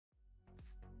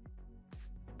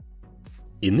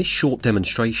In this short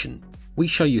demonstration, we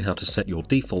show you how to set your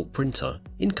default printer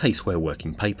in CaseWare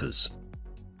Working Papers.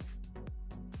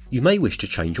 You may wish to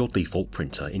change your default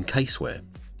printer in CaseWare.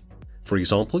 For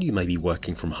example, you may be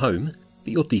working from home,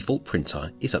 but your default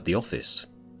printer is at the office.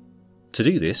 To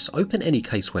do this, open any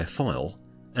CaseWare file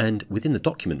and, within the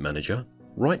Document Manager,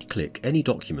 right-click any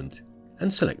document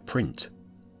and select Print.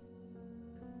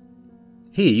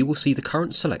 Here you will see the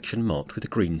current selection marked with a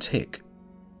green tick.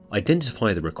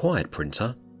 Identify the required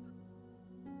printer,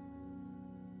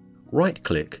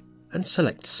 right-click and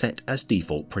select Set as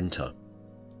Default Printer.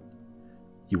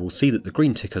 You will see that the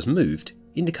green tick has moved,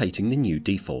 indicating the new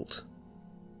default.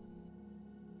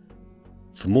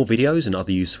 For more videos and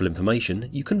other useful information,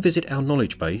 you can visit our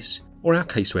knowledge base or our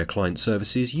CaseWare Client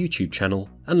Services YouTube channel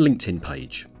and LinkedIn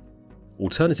page.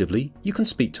 Alternatively, you can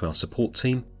speak to our support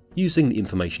team using the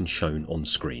information shown on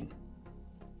screen.